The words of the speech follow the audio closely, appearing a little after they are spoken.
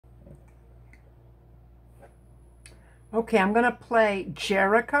Okay, I'm going to play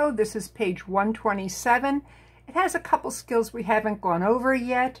Jericho. This is page 127. It has a couple skills we haven't gone over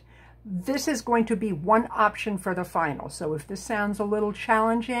yet. This is going to be one option for the final. So if this sounds a little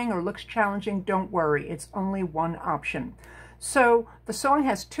challenging or looks challenging, don't worry. It's only one option. So the song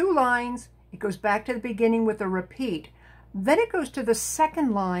has 2 lines. It goes back to the beginning with a repeat. Then it goes to the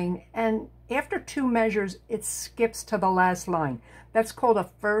second line, and after 2 measures, it skips to the last line. That's called a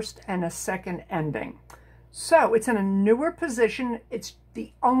first and a second ending. So it's in a newer position. It's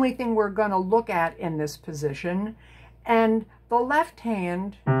the only thing we're going to look at in this position. And the left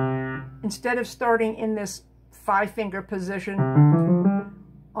hand, instead of starting in this 5-finger position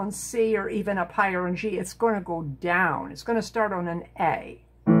on C or even up higher on G, it's going to go down. It's going to start on an A.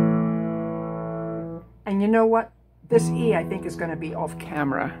 And you know what? This E, I think, is going to be off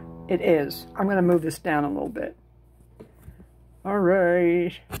camera. It is. I'm going to move this down a little bit. All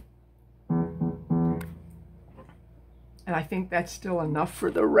right. And I think that's still enough for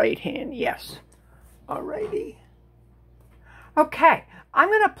the right hand. Yes. All righty. Okay. I'm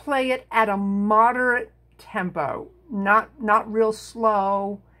going to play it at a moderate tempo. Not real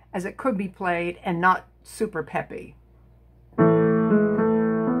slow as it could be played, and not super peppy.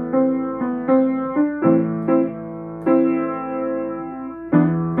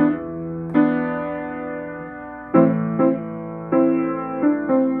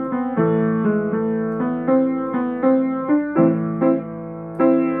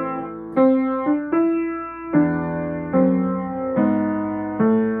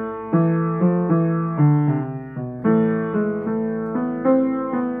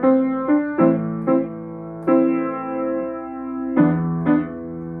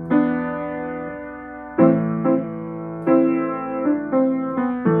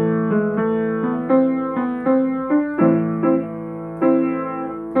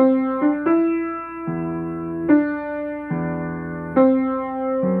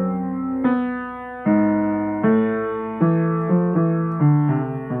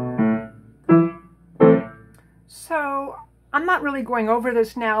 So I'm not really going over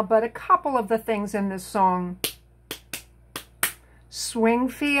this now, but a couple of the things in this song. Swing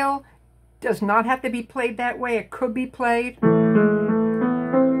feel does not have to be played that way. It could be played.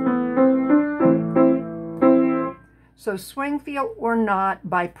 So swing feel or not,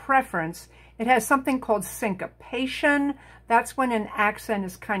 by preference, it has something called syncopation. That's when an accent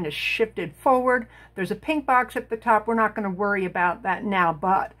is kind of shifted forward. There's a pink box at the top. We're not going to worry about that now,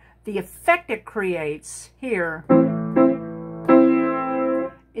 but the effect it creates here,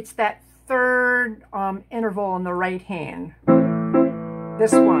 it's that third interval on the right hand.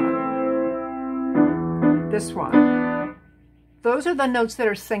 This one. Those are the notes that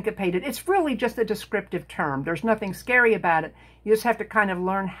are syncopated. It's really just a descriptive term. There's nothing scary about it. You just have to kind of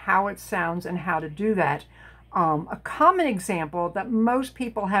learn how it sounds and how to do that. A common example that most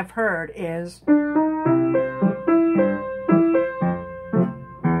people have heard is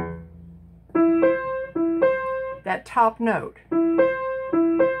that top note.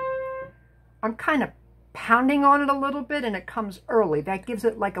 I'm kind of pounding on it a little bit and it comes early. That gives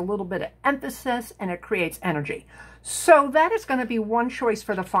it like a little bit of emphasis and it creates energy. So that is going to be one choice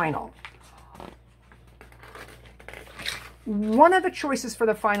for the final. One of the choices for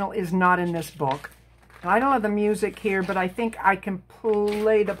the final is not in this book. I don't have the music here, but I think I can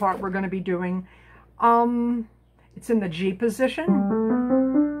play the part we're going to be doing. It's in the G position.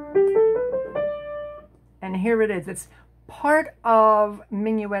 And here it is. It's part of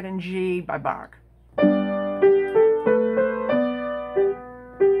Minuet in G by Bach.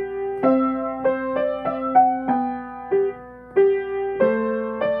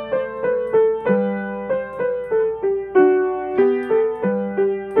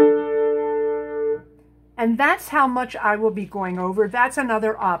 And that's how much I will be going over. That's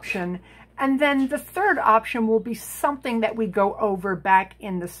another option. And then the third option will be something that we go over back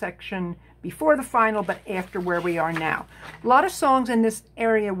in the section before the final, but after where we are now. A lot of songs in this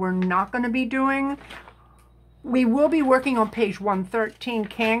area we're not going to be doing. We will be working on page 113,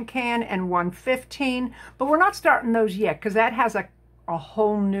 Can, and 115, but we're not starting those yet because that has a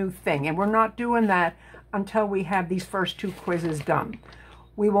whole new thing, and we're not doing that until we have these first 2 quizzes done.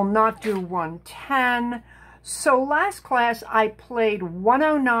 We will not do 110. So last class I played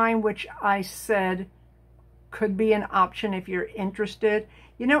 109, which I said could be an option if you're interested.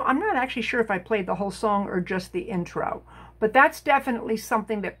 You know, I'm not actually sure if I played the whole song or just the intro, but that's definitely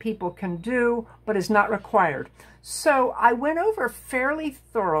something that people can do, but is not required. So I went over fairly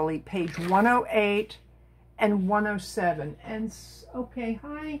thoroughly page 108 and 107. And okay,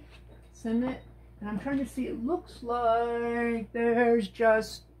 hi, Simit. And I'm trying to see, it looks like there's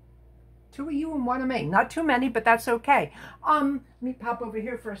just 2 of you and 1 of me. Not too many, but that's okay. Let me pop over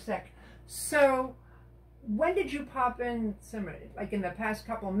here for a sec. So, when did you pop in, like in the past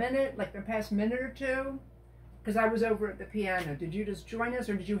couple minutes, like the past minute or two? Because I was over at the piano. Did you just join us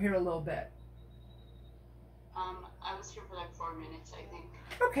or did you hear a little bit? I was here for like 4 minutes, I think.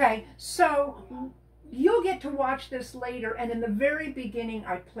 Okay, so you'll get to watch this later, and in the very beginning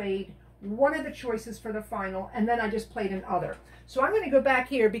I played one of the choices for the final, and then I just played an other. So I'm going to go back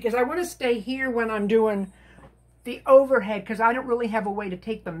here because I want to stay here when I'm doing the overhead because I don't really have a way to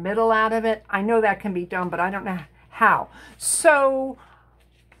take the middle out of it. I know that can be done, but I don't know how. So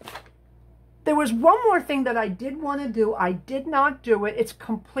there was one more thing that I did want to do. I did not do it. It's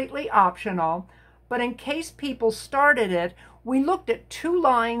completely optional. But in case people started it, we looked at 2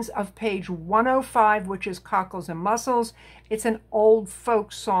 lines of page 105, which is Cockles and Mussels. It's an old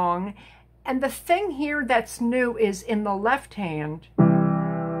folk song. And the thing here that's new is in the left hand,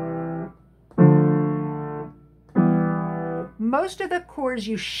 most of the chords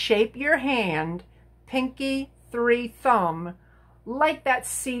you shape your hand, pinky, 3, thumb, like that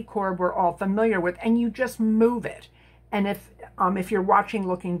C chord we're all familiar with, and you just move it. And if you're watching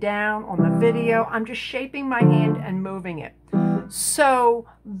looking down on the video, I'm just shaping my hand and moving it. So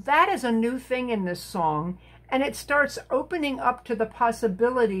that is a new thing in this song, and it starts opening up to the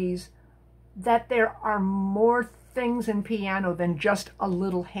possibilities that there are more things in piano than just a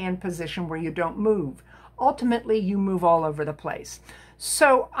little hand position where you don't move. Ultimately, you move all over the place.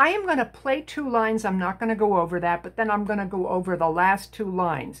 So I am going to play 2 lines. I'm not going to go over that, but then I'm going to go over the last 2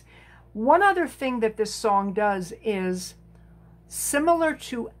 lines. One other thing that this song does is similar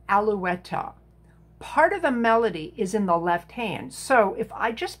to Alouetta. Part of the melody is in the left hand. So if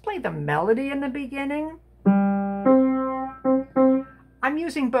I just play the melody in the beginning, I'm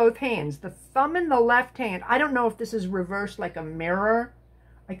using both hands. The thumb in the left hand. I don't know if this is reversed like a mirror.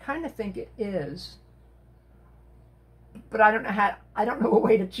 I kind of think it is. But I don't know a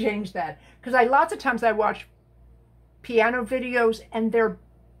way to change that. Because lots of times I watch piano videos and they're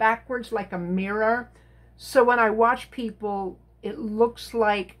backwards like a mirror. So when I watch people, it looks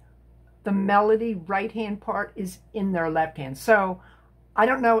like the melody right hand part is in their left hand. So I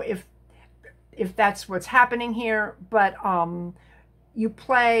don't know if that's what's happening here, but you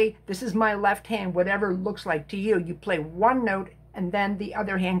play, this is my left hand, whatever looks like to you. You play 1 note and then the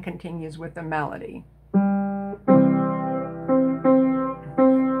other hand continues with the melody.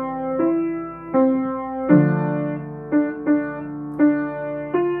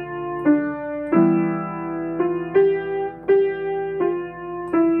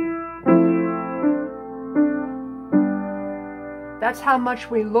 That's how much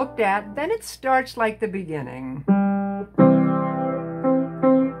we looked at. Then it starts like the beginning.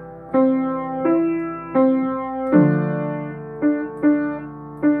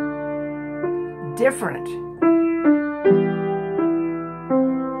 Different.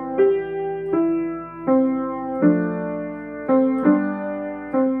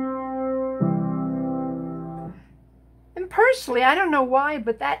 And personally, I don't know why,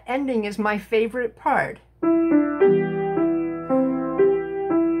 but that ending is my favorite part.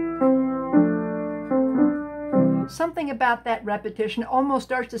 Something about that repetition almost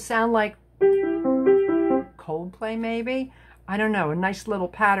starts to sound like Coldplay, maybe? I don't know, a nice little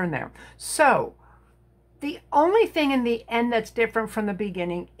pattern there. So, the only thing in the end that's different from the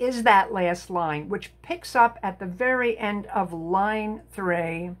beginning is that last line, which picks up at the very end of line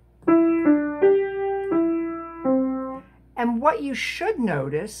 3. And what you should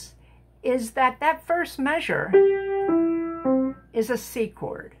notice is that that first measure is a C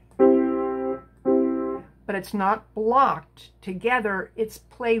chord. But it's not blocked together. It's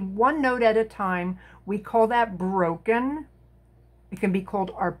played 1 note at a time. We call that broken. It can be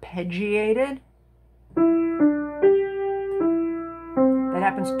called arpeggiated. That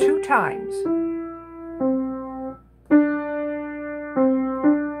happens 2 times.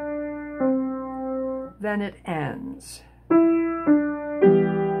 Then it ends.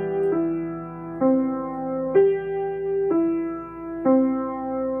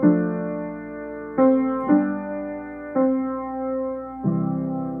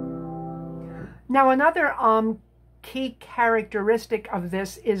 Now another key characteristic of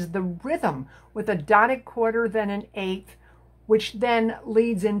this is the rhythm with a dotted quarter, then an eighth, which then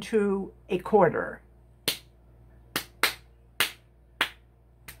leads into a quarter.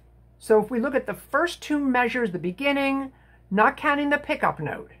 So if we look at the first 2 measures, the beginning, not counting the pickup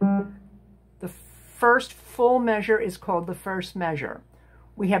note, the first full measure is called the first measure.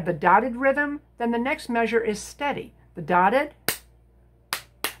 We have the dotted rhythm, then the next measure is steady. The dotted,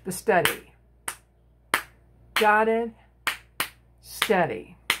 the steady. Dotted,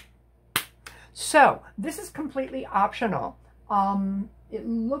 steady. So this is completely optional. It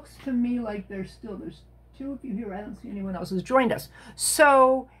looks to me like there's two of you here. I don't see anyone else who's joined us.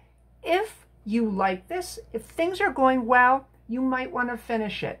 So if you like this, if things are going well, you might want to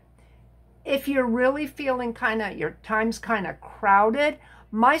finish it. If you're really feeling your time's kind of crowded,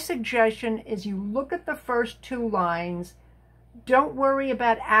 my suggestion is you look at the first 2 lines. Don't worry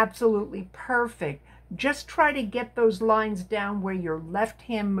about absolutely perfect. Just try to get those lines down where your left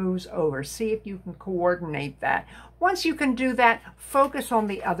hand moves over. See if you can coordinate that. Once you can do that, focus on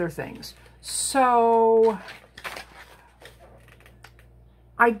the other things. So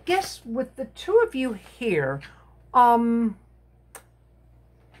I guess with the 2 of you here, I'm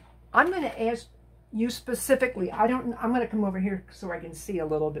going to ask you specifically. I'm going to come over here so I can see a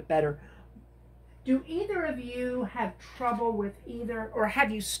little bit better. Do either of you have trouble with or have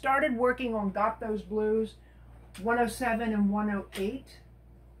you started working on Got Those Blues, 107 and 108?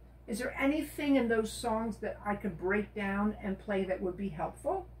 Is there anything in those songs that I could break down and play that would be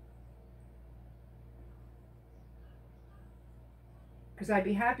helpful? Because I'd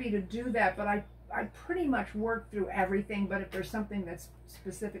be happy to do that, but I pretty much worked through everything, but if there's something that's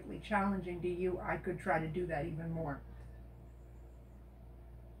specifically challenging to you, I could try to do that even more.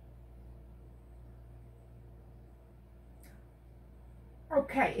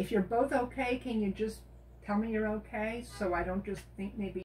 Okay, if you're both okay, can you just tell me you're okay so I don't just think maybe